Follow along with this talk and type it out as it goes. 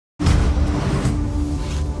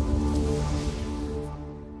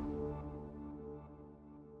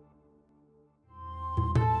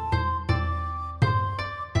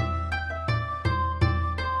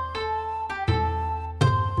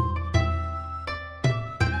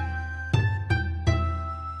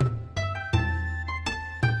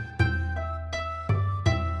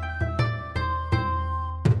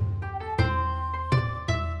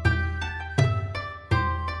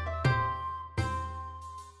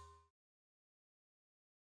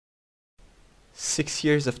6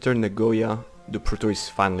 years after Nagoya, the Pro Tour is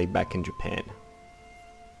finally back in Japan.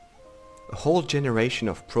 A whole generation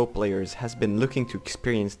of pro players has been looking to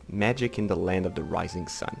experience magic in the land of the rising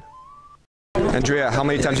sun. Andrea, how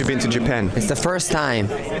many times have you been to Japan? It's the first time.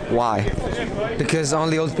 Why? Because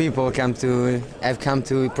only old people have come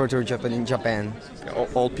to Pro Tour in Japan.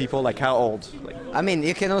 Old people? Like how old? I mean,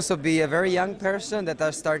 you can also be a very young person that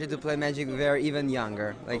has started to play Magic very even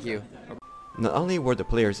younger, like you. Not only were the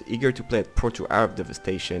players eager to play at Pro Tour out of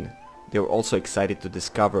Devastation, they were also excited to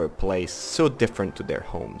discover a place so different to their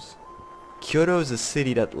homes. Kyoto is a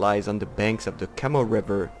city that lies on the banks of the Kamo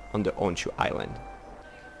River on the Honshu Island.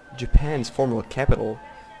 Japan's former capital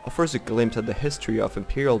offers a glimpse at the history of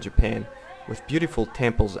Imperial Japan with beautiful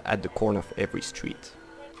temples at the corner of every street.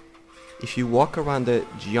 If you walk around the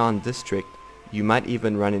Gion district, you might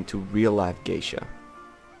even run into real-life geisha.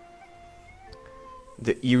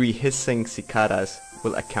 The eerie hissing cicadas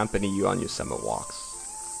will accompany you on your summer walks.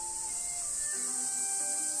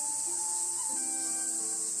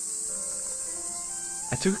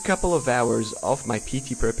 I took a couple of hours off my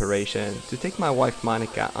PT preparation to take my wife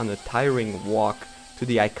Monica on a tiring walk to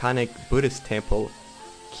the iconic Buddhist temple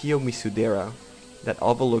Kiyomisudera that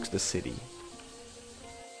overlooks the city.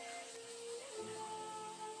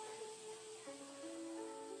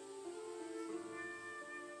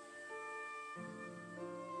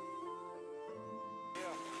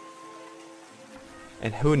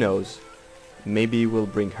 And who knows, maybe we'll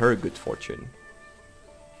bring her good fortune.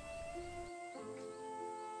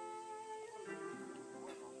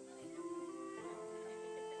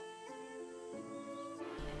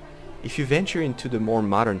 If you venture into the more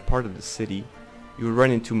modern part of the city, you'll run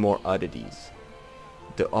into more oddities.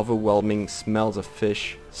 The overwhelming smells of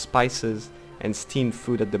fish, spices, and steamed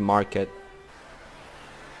food at the market,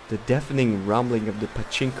 the deafening rumbling of the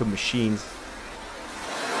pachinko machines,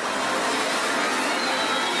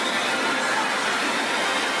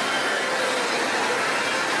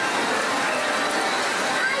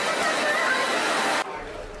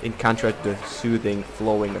 in contrast to the soothing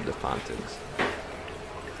flowing of the fountains.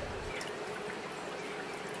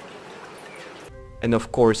 And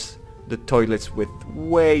of course, the toilets with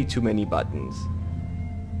way too many buttons.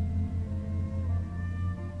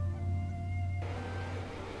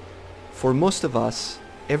 For most of us,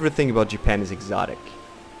 everything about Japan is exotic.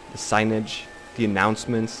 The signage, the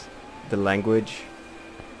announcements, the language.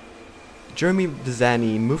 Jeremy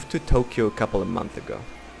Dezani moved to Tokyo a couple of months ago.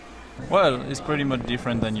 Well, it's pretty much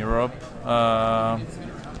different than Europe.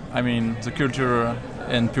 I mean, the culture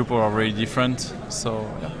and people are very different, so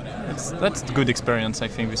yeah, that's a good experience. I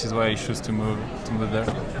think this is why I choose to move there.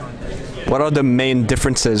 What are the main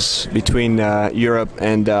differences between Europe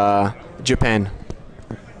and Japan?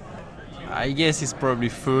 I guess it's probably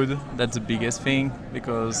food. That's the biggest thing,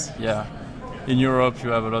 because yeah, in Europe you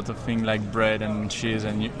have a lot of things like bread and cheese,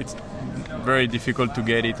 and it's very difficult to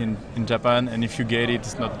get it in Japan, and if you get it,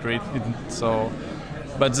 it's not great.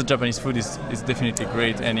 But the Japanese food is definitely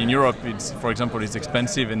great, and in Europe, for example, it's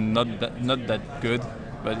expensive and not that good.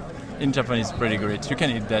 But in Japan, it's pretty great. You can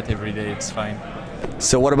eat that every day. It's fine.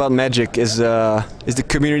 So what about Magic? Is the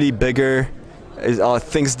community bigger? Are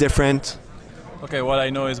things different? Okay, what I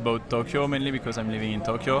know is about Tokyo mainly because I'm living in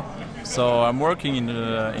Tokyo. So I'm working in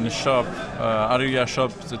a shop, Aruya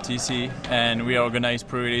shop, the TC, and we organize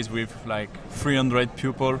pre-release with like 300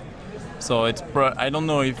 people. So I don't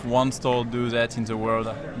know if one store do that in the world,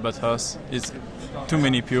 but us. It's too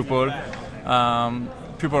many people.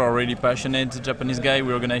 People are really passionate. The Japanese guy,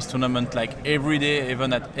 we organize tournament like every day,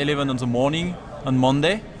 even at 11 in the morning on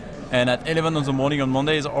Monday. And at 11 in the morning on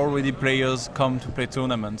Mondays, already players come to play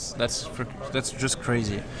tournaments. That's just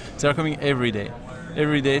crazy. They're coming every day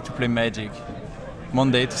to play Magic,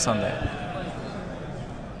 Monday to Sunday.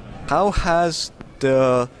 How has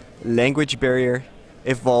the language barrier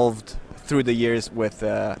evolved through the years with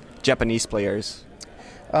Japanese players?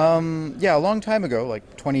 Yeah, a long time ago,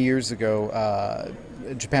 like 20 years ago,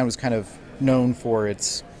 Japan was kind of known for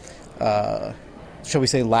its shall we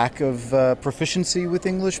say, lack of proficiency with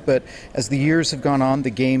English, but as the years have gone on,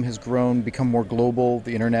 the game has grown, become more global,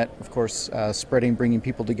 the internet, of course, spreading, bringing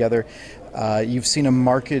people together. You've seen a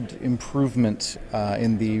marked improvement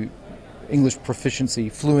in the English proficiency,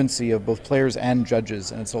 fluency of both players and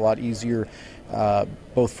judges, and it's a lot easier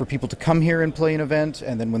both for people to come here and play an event,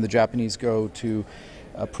 and then when the Japanese go to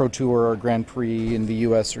a Pro Tour or Grand Prix in the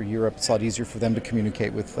US or Europe, it's a lot easier for them to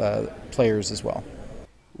communicate with players as well.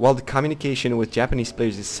 While the communication with Japanese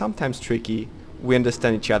players is sometimes tricky, we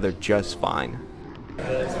understand each other just fine.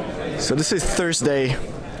 So this is Thursday,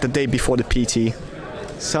 the day before the PT.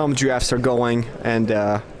 Some drafts are going, and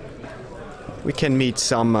we can meet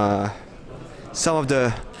some some of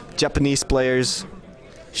the Japanese players.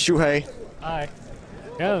 Shuhei, Hi.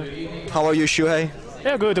 Yeah. how are you, Shuhei?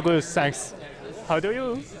 Yeah, good, good. Thanks. How do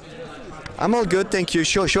you? I'm all good, thank you.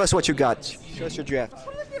 Show us what you got. Show us your draft.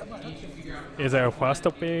 Is there first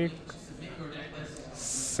pick,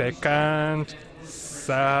 second,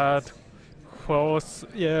 third, fourth,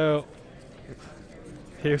 yeah,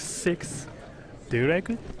 fifth, sixth? Do you like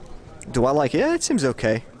it? Do I like it? Yeah, it seems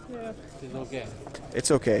okay. Yeah, it's okay.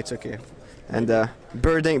 It's okay, it's okay. And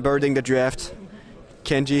birding the draft.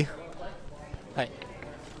 Kenji. Hi.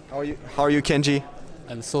 How are you, Kenji?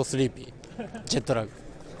 I'm so sleepy. Jet lag.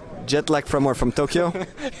 Jet lag from where? From Tokyo?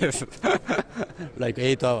 Like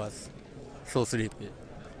 8 hours. So sleepy.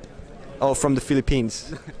 Oh, from the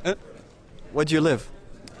Philippines. Where do you live?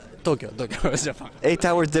 Tokyo, Japan. 8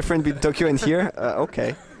 hours different between Tokyo and here?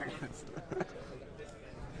 Okay.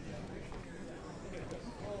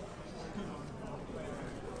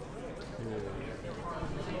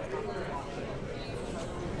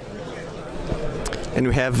 And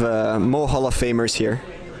we have more Hall of Famers here.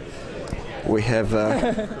 We have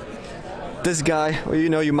this guy. Well,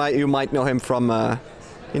 you might know him from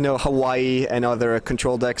Hawaii and other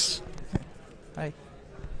control decks. Hi.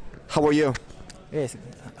 How are you? Yes,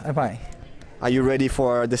 I'm fine. Are you ready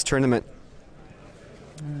for this tournament?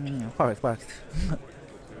 Perfect.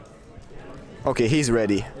 Okay, he's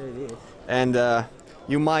ready. And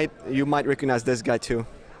you might recognize this guy too.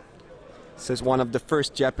 This is one of the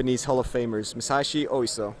first Japanese Hall of Famers, Masashi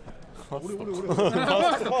Oiso.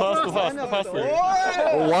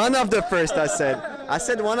 One of the first, I said. I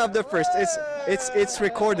said one of the first. It's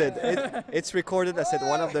recorded. It's recorded. I said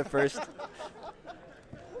one of the first.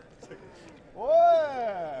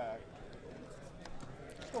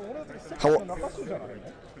 How,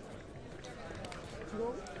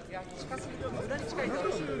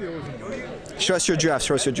 show us your draft.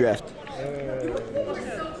 Show us your draft.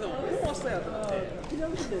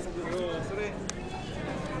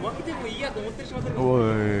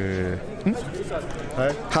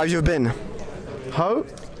 How have you been? How?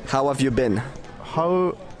 How have you been?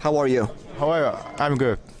 How? How are you? How are you? I'm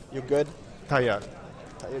good. You good? Tired.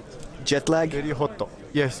 Jet lag? Very hot.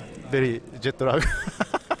 Yes, very jet lag.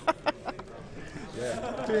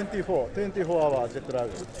 24 hour jet lag.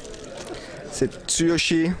 C'est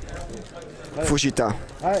Tsuyoshi Fujita.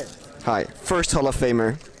 Hi. Hi. First Hall of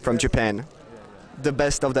Famer from Japan. The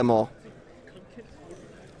best of them all.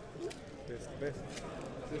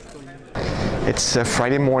 It's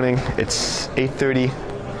Friday morning. It's 8:30.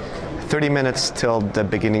 30 minutes till the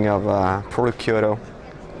beginning of Pro Kyoto.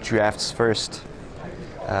 Drafts first.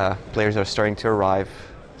 Players are starting to arrive.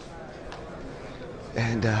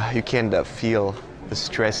 And you can feel the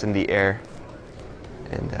stress in the air.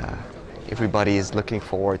 And everybody is looking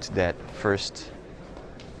forward to that first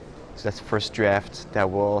draft that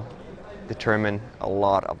will determine a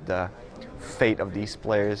lot of the fate of these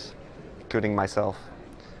players, including myself.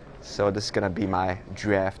 So this is gonna be my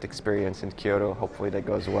draft experience in Kyoto. Hopefully that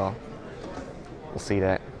goes well. We'll see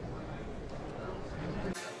that.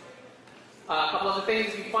 A couple other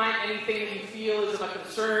things, if you find anything that you feel is of a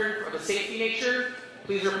concern of a safety nature,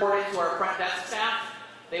 please report it to our front desk staff.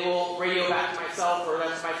 They will radio back to myself or the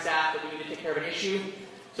rest of my staff that we need to take care of an issue.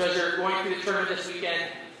 So as you're going through the tournament this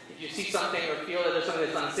weekend, if you see something or feel that there's something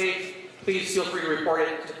that's unsafe, please feel free to report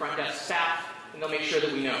it to the front desk staff, and they'll make sure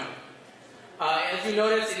that we know. As you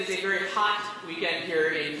notice, it is a very hot weekend here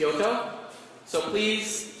in Kyoto. So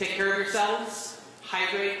please take care of yourselves.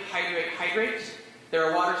 Hydrate, hydrate, hydrate. There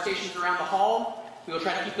are water stations around the hall. We will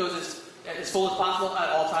try to keep those as full as possible at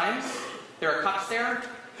all times. There are cups there.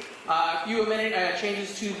 A few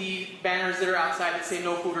changes to the banners that are outside that say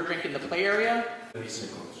no food or drink in the play area.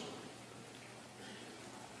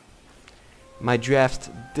 My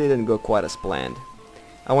draft didn't go quite as planned.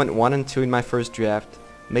 I went 1 and 2 in my first draft,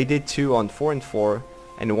 made day 2 on 4 and 4,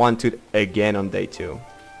 and 1-2 again on day 2.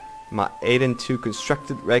 My 8 and 2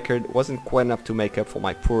 constructed record wasn't quite enough to make up for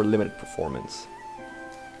my poor limited performance.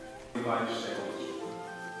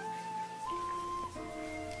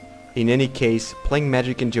 In any case, playing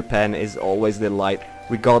Magic in Japan is always a delight,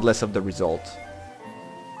 regardless of the result.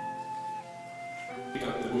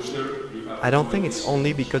 I don't think it's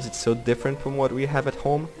only because it's so different from what we have at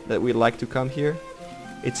home that we like to come here.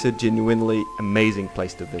 It's a genuinely amazing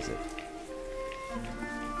place to visit.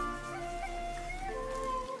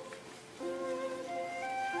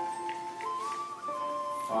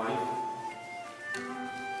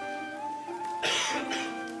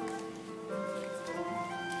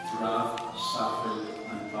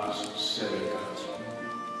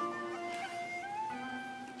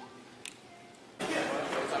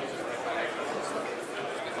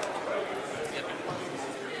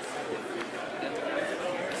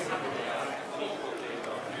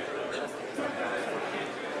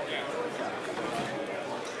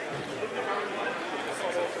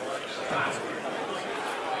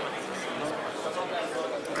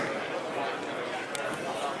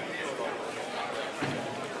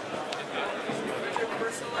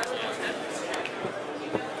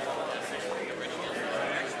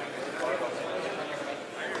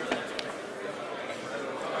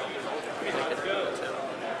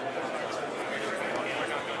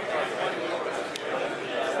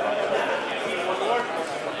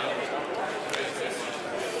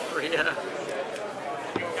 Korea.